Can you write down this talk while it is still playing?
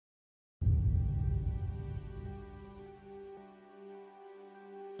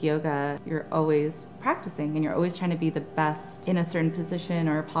Yoga, you're always practicing and you're always trying to be the best in a certain position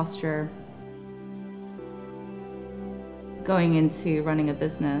or posture. Going into running a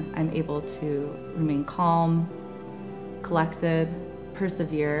business, I'm able to remain calm, collected,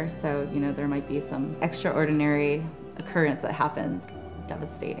 persevere. So, there might be some extraordinary occurrence that happens,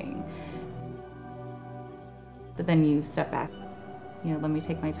 devastating. But then you step back, let me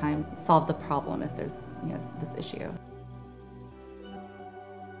take my time, solve the problem if there's, this issue.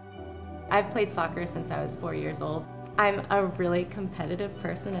 I've played soccer since I was 4 years old. I'm a really competitive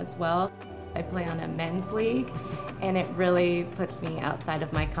person as well. I play on a men's league, and it really puts me outside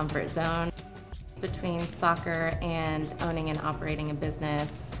of my comfort zone. Between soccer and owning and operating a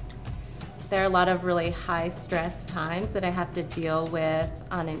business, there are a lot of really high-stress times that I have to deal with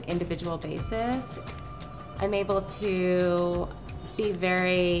on an individual basis. I'm able to be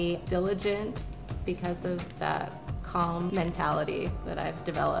very diligent because of that calm mentality that I've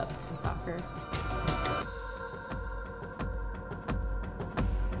developed in soccer.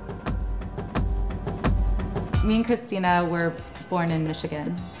 Me and Christina were born in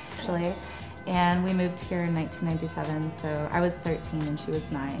Michigan, actually, and we moved here in 1997, so I was 13 and she was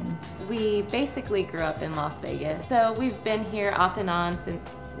 9. We basically grew up in Las Vegas, so we've been here off and on since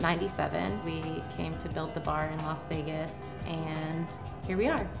 '97. We came to build the bar in Las Vegas, and here we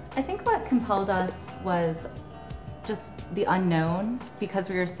are. I think what compelled us was just the unknown. Because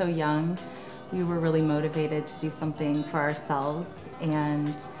we were so young, we were really motivated to do something for ourselves,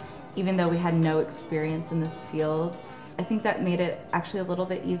 and even though we had no experience in this field, I think that made it actually a little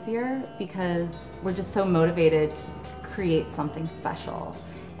bit easier because we're just so motivated to create something special.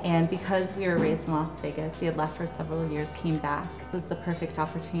 And because we were raised in Las Vegas, we had left for several years, came back. It was the perfect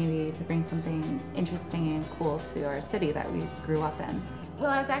opportunity to bring something interesting and cool to our city that we grew up in. Well,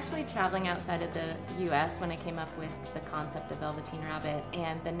 I was actually traveling outside of the US when I came up with the concept of Velveteen Rabbit,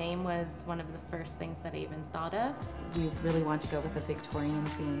 and the name was one of the first things that I even thought of. We really want to go with a Victorian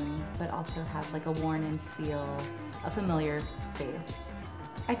theme, but also have like a worn-in feel, a familiar space.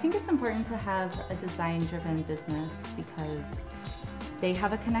 I think it's important to have a design-driven business because they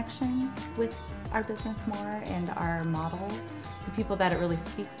have a connection with our business more and our model. The people that it really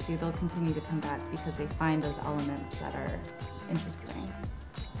speaks to, they'll continue to come back because they find those elements that are interesting.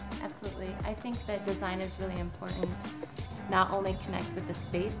 Absolutely. I think that design is really important. Not only connect with the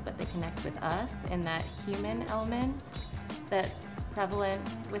space, but they connect with us and that human element that's prevalent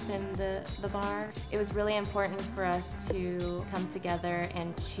within the bar. It was really important for us to come together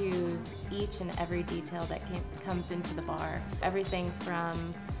and choose each and every detail that comes into the bar. Everything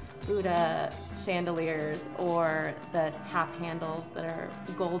from Buddha chandeliers or the tap handles that are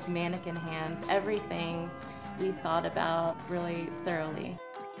gold mannequin hands, everything we thought about really thoroughly.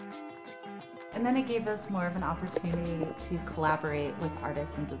 And then it gave us more of an opportunity to collaborate with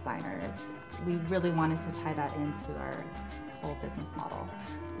artists and designers. We really wanted to tie that into our whole business model.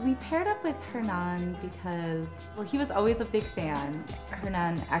 We paired up with Hernan because, well, he was always a big fan.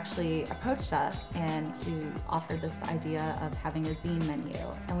 Hernan actually approached us and he offered this idea of having a zine menu,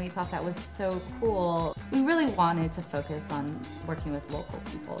 and we thought that was so cool. We really wanted to focus on working with local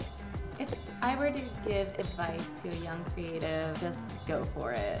people. If I were to give advice to a young creative, just go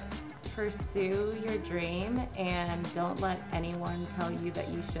for it. Pursue your dream and don't let anyone tell you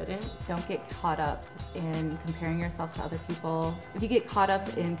that you shouldn't. Don't get caught up in comparing yourself to other people. If you get caught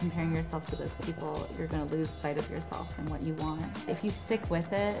up in comparing yourself to those people, you're going to lose sight of yourself and what you want. If you stick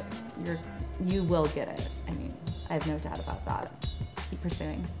with it, you will get it. I mean, I have no doubt about that. Keep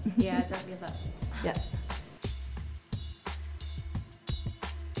pursuing. Yeah, don't give up. Yes.